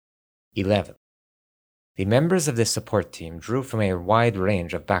11. The members of this support team drew from a wide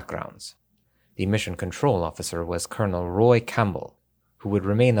range of backgrounds. The mission control officer was Colonel Roy Campbell, who would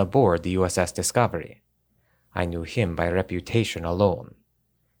remain aboard the USS Discovery. I knew him by reputation alone.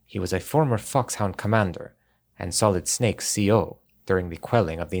 He was a former Foxhound commander and Solid Snake's CO during the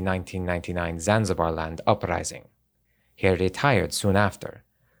quelling of the 1999 Zanzibarland uprising. He had retired soon after,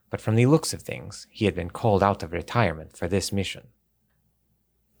 but from the looks of things, he had been called out of retirement for this mission.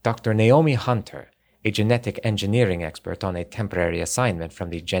 Dr. Naomi Hunter, a genetic engineering expert on a temporary assignment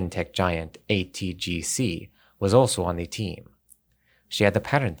from the Gentech giant ATGC, was also on the team. She had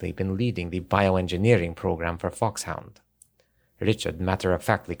apparently been leading the bioengineering program for Foxhound. Richard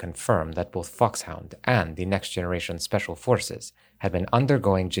matter-of-factly confirmed that both Foxhound and the Next Generation Special Forces had been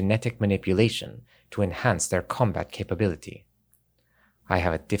undergoing genetic manipulation to enhance their combat capability. I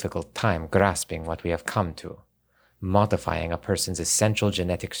have a difficult time grasping what we have come to, modifying a person's essential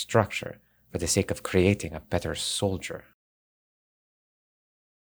genetic structure for the sake of creating a better soldier.